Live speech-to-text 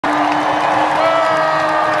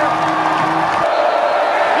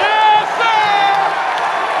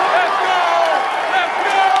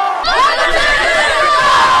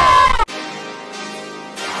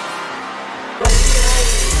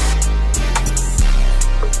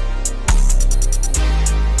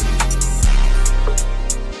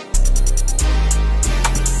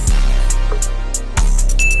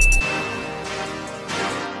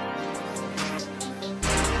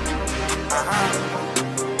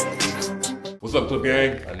What's up, Cliff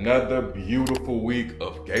Gang? Another beautiful week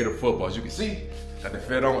of Gator football. As you can see, got the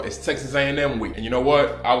fit on. It's Texas A&M week. And you know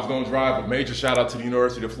what? I was gonna drive a major shout out to the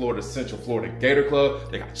University of Florida, Central Florida Gator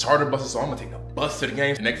Club. They got charter buses, so I'm gonna take the bus to the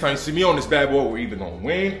game. And next time you see me on this bad boy, we're either gonna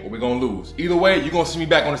win or we're gonna lose. Either way, you're gonna see me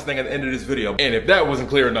back on this thing at the end of this video. And if that wasn't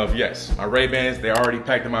clear enough, yes, my Ray-Bans, they're already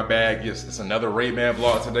packed in my bag. Yes, it's another Ray-Ban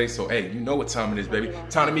vlog today. So hey, you know what time it is, baby.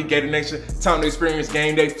 Time to meet Gator Nation. Time to experience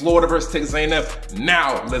game day. Florida versus Texas A&M.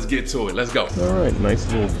 Now, let's get to it. Let's go. All right, nice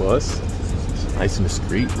little bus. Nice and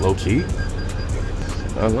discreet, low key.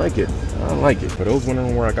 I like it. I like it. For those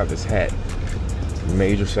wondering where I got this hat,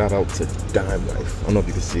 major shout out to Dime Life. I don't know if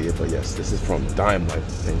you can see it, but yes, this is from Dime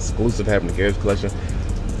Life. An exclusive hat from the Gators collection.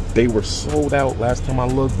 They were sold out last time I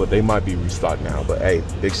looked, but they might be restocked now. But hey,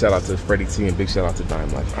 big shout out to Freddie T and big shout out to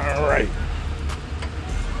Dime Life. All right.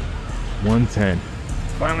 110.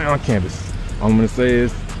 Finally on campus. All I'm gonna say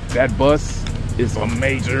is that bus is a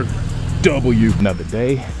major W. Another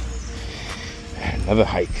day, another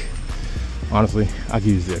hike. Honestly, I could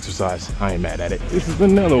use the exercise. I ain't mad at it. This is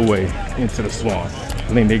another way into the swamp.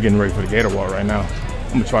 I think they're getting ready for the Gator Walk right now.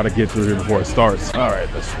 I'm gonna try to get through here before it starts. All right,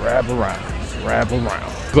 let's wrap around. Let's wrap around.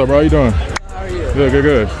 What's up, bro? How you doing? How are you? Good, good,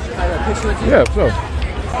 good. I got a picture with you? Yeah, for sure.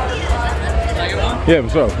 Can I get one? Yeah, for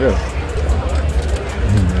sure, yeah.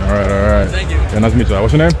 All right, all right. Thank you. Yeah, nice to meet you.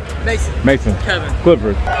 What's your name? Mason. Mason. Kevin.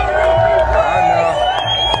 Clifford.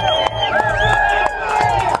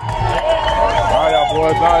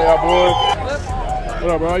 All right, y'all boys. What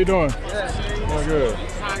up, bro? How you doing? Doing good.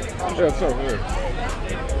 Yeah, what's up? Good.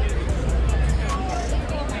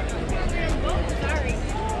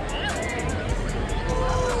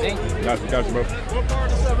 Thank you. Got you, bro. What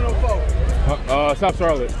part of 704? South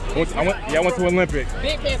Charlotte. I went to Olympic.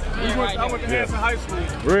 Big Panther. I went to Hanson High School.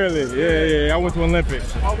 Really? Yeah. I went to Olympic.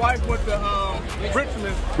 My wife went to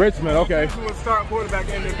Richmond. Richmond, okay. She was starting quarterback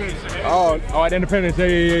at Independence. Oh, at Independence.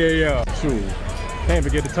 Yeah. Shoot. Can't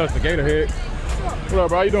forget to touch the Gator head. What up,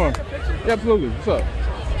 bro? How you doing? Yeah, absolutely. What's up?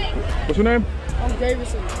 What's your name? I'm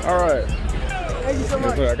Davison. All right. Thank you so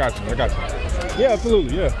much. Yes, sir. I got you. Yeah,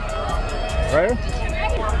 absolutely. Yeah. Right here?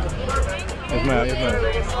 Yes, ma'am.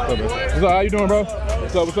 What's up? How you doing, bro?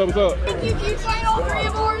 What's up? Can you sign all three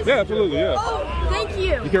of ours? Yeah, absolutely. Yeah. Oh, thank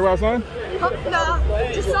you. You care where I sign? Nah,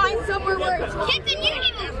 just sign somewhere where it's Captain Universe.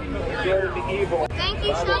 Thank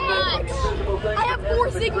you so much. I have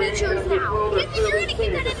 4 signatures now. Captain, you're gonna keep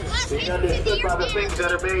that in the class. And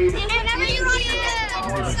everybody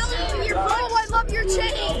oh, I love your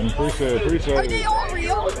chain. Appreciate it. Are they all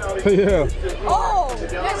real? Yeah. Oh,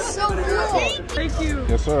 that's so cool. Thank you.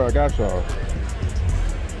 Yes, sir. I got y'all.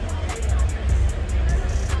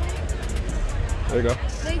 There you go.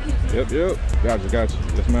 Thank you. Yep. Got you.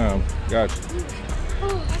 Yes, ma'am. Got you.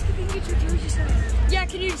 Oh, I think we can get your jersey signed. Yeah,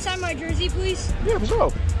 can you sign my jersey, please? Yeah, for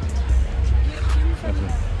sure. Here, sign the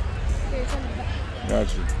back. Got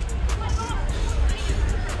you.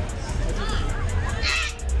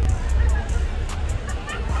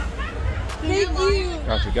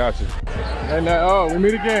 Thank you. Got you. And we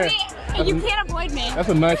meet again. And you can't avoid me. That's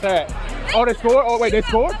a nice hat. Oh, they scored? Oh, wait, they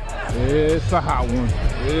scored? It's a hot one.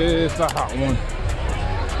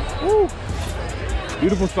 Woo.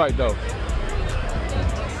 Beautiful sight, though.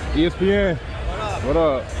 ESPN. What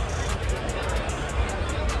up?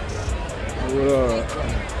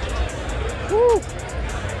 Woo.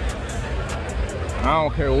 I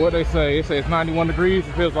don't care what they say. They say it's 91 degrees.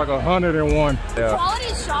 It feels like 101. Yeah. Quality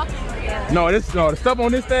is shocking. No, the stuff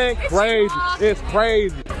on this thing, crazy. It's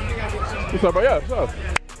crazy. What's up, bro? Yeah, what's up?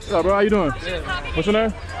 What's up, bro? How you doing? Good. What's your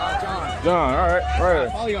name? John. John, all right. I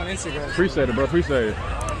follow you on Instagram. Appreciate it, bro. Appreciate it.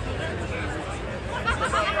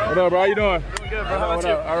 What up, bro? How you doing? Doing good, bro. How about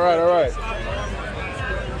you? All right.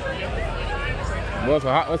 Well,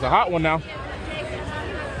 it's a hot one now.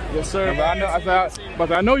 Yes, sir.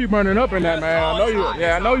 But I know you burning up in that, man.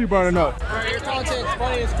 I know you burning up. Bro, your content's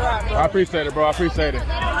funny as crap, bro. I appreciate it, bro.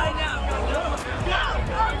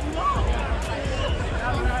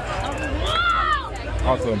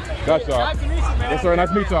 Awesome. Got y'all. Nice to meet you, man. Yes, sir. Nice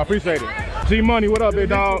to meet y'all. Appreciate it. G Money, what up, big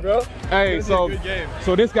dog? Bro. Hey, so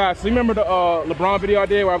this guy, so you remember the LeBron video I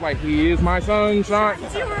did where I was like, he is my sunshine?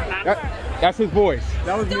 That's his voice.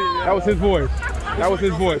 That was me. Yeah. That was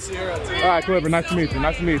his voice. All right, Clifford, nice to meet you.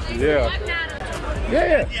 Yeah.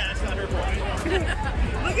 Yeah, that's not her voice.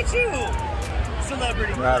 Look at you.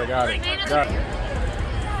 Celebrity. Got it.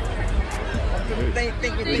 Thank you.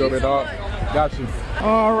 There you go, big dog. Got you.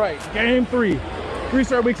 All right, game 3. 3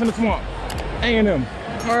 straight weeks in the swamp. A&M,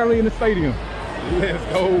 Harley in the stadium. Let's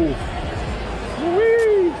go.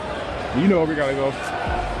 Woo-wee. You know where we gotta go.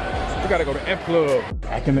 We gotta go to F Club.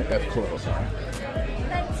 Back in the F Club.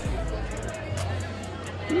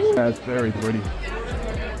 That's very pretty.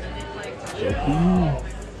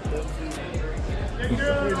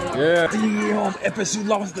 Yeah. Damn, FSU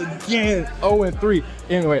lost again. 0-3.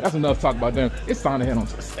 Anyway, that's enough talk about them. It's time to head on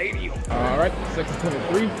to the stadium. All right, section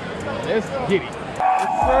 23. Let's get it.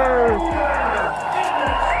 Yes, sir.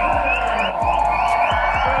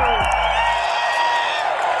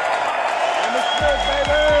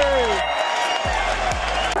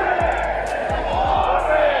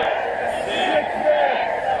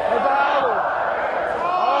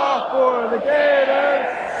 The Gators,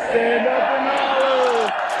 stand up and holler.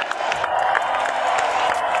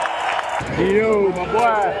 Yo, my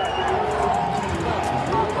boy.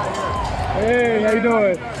 Hey, how you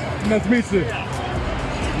doing? Nice to meet you.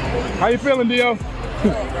 How you feeling, Dio?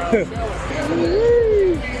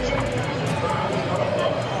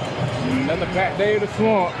 Another packed day of the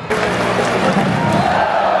swamp.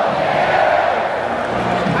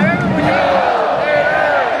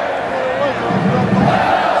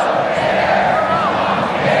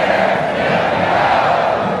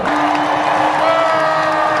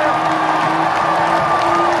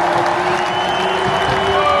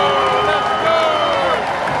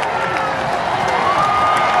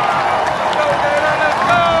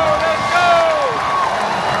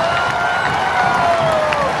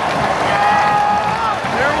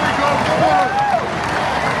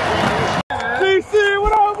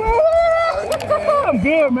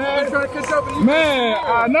 Good, man. Man,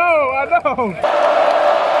 I know.